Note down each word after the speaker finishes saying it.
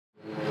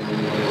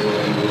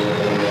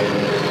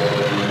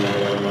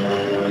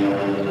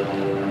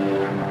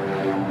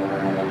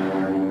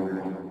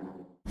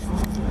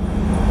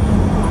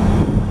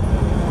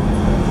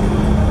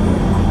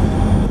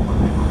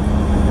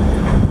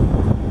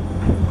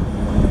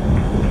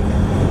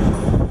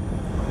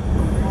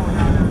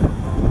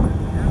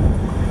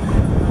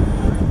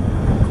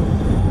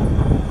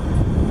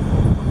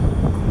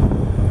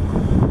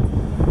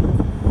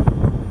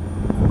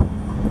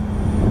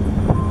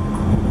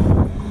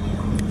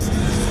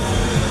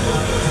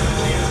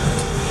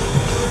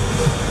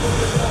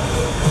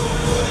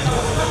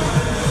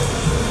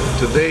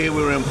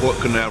we're in Port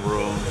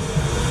Canaveral,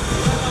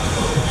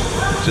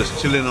 just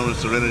chilling on the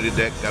Serenity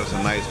deck. Got us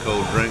a nice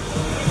cold drink.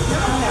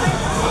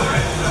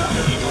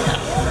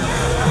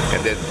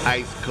 And that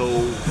ice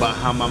cold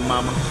Bahama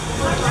Mama.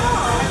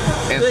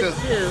 And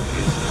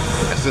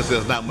since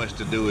there's not much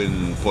to do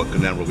in Port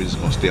Canaveral, we're just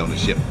gonna stay on the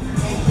ship.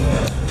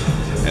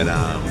 And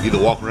either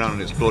walk around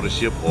and explore the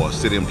ship or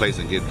sit in place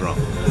and get drunk.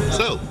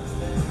 So,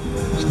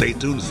 stay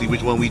tuned to see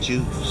which one we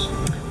choose.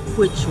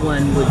 Which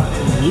one would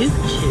you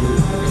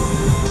choose?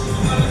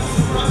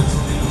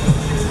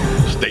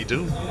 Stay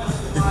tuned.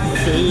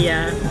 See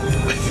ya.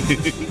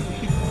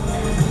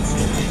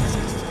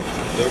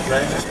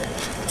 Okay.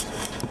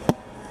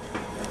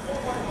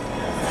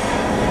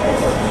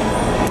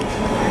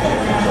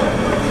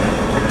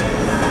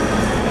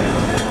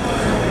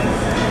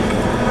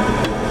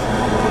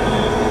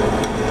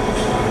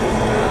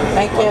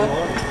 Thank you.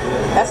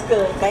 That's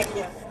good. Thank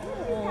you.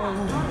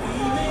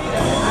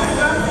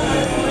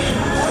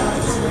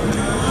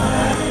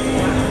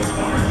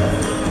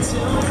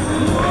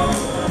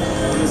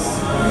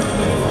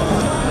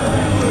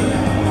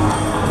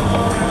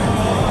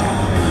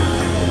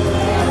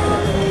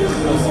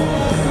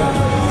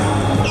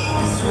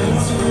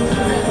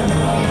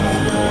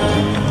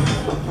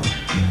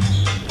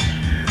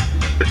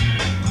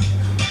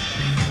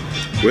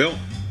 Well,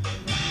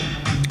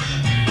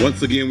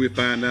 once again we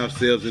find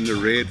ourselves in the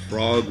Red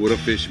Frog with a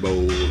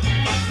fishbowl.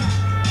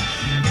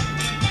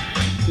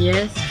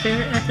 Yes,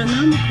 very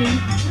economical.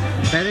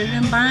 Better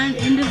than buying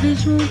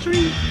individual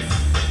drinks.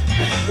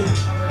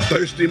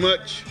 Thirsty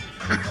much?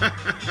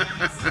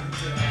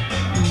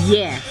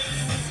 Yes.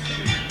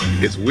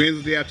 It's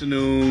Wednesday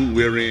afternoon.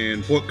 We're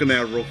in Port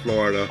Canaveral,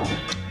 Florida.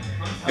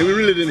 And we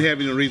really didn't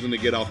have any reason to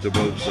get off the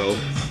boat, so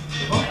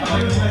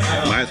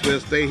might as well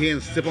stay here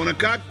and sip on a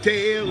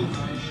cocktail.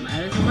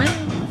 Might as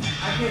well.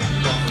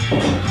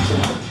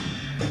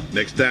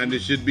 Next time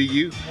this should be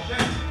you.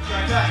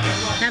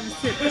 Have a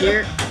sip,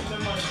 dear.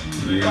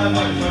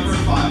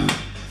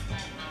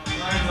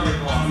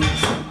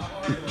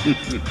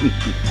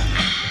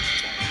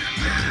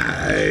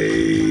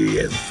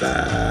 Yes,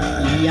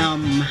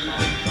 Yum.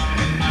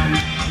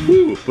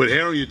 Woo, put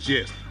hair on your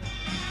chest.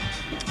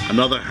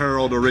 Another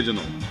Herald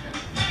original.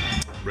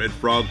 Red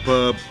Frog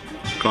Pub,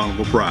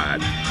 Carnival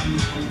Pride.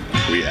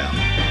 We out.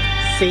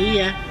 See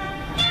ya.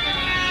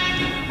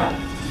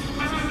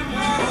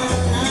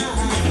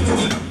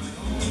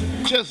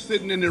 Just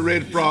sitting in the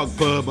Red Frog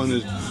Pub on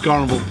this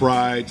Carnival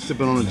Pride,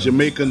 sipping on a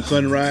Jamaican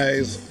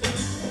sunrise.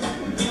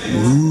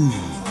 Ooh,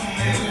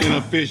 in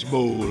a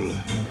fishbowl.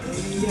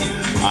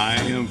 I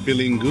am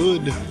feeling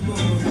good.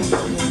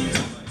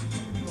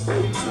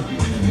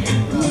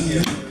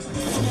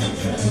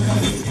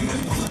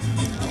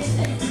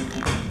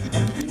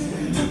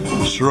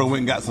 Sure went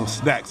and got some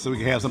snacks so we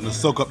can have something to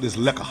soak up this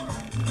liquor.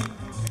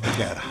 Look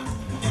at her.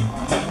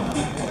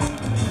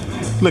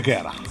 Look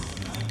at her.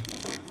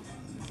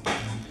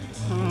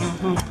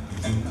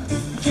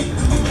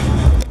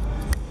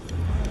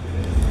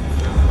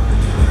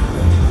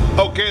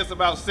 Okay, it's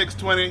about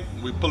 6:20.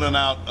 We're pulling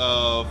out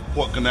of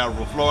Port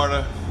Canaveral,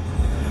 Florida,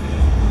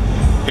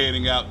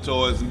 heading out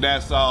towards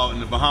Nassau in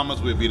the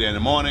Bahamas. We'll be there in the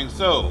morning,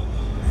 so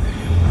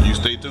you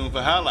stay tuned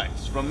for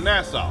highlights from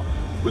Nassau.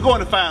 We're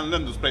going to find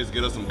Linda's place to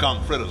get us some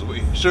conch fritters.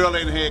 We Shirley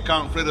ain't had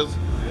conch fritters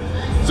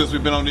since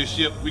we've been on this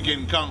ship. We're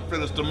getting conch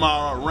fritters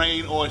tomorrow,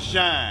 rain or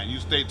shine. You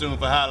stay tuned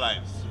for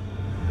highlights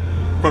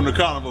from the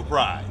Carnival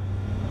Pride.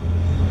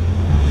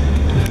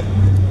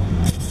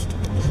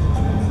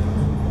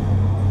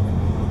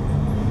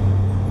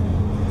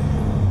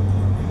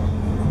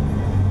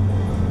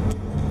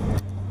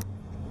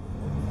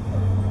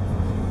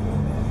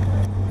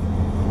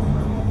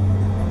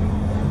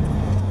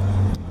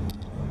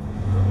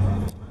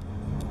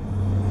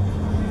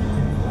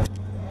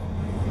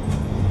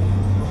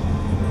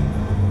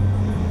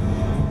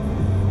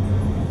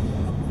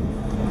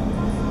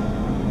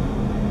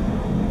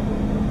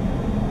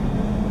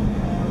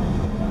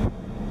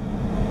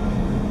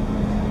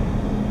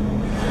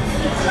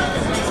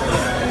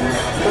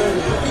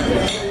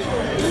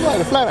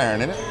 A flat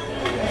iron, isn't it?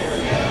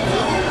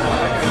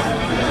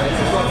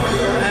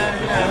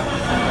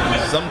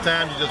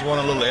 Sometimes you just want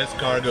a little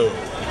escargot.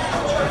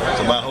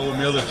 So my whole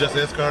meal is just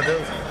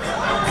escargot.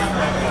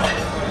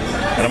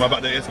 And I'm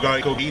about to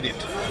escargot eat it.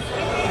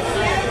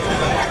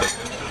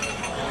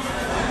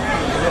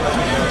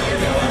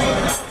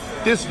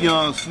 This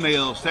young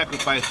snail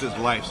sacrificed his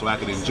life so I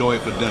could enjoy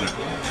it for dinner.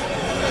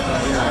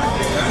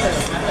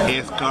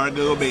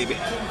 Escargot, baby.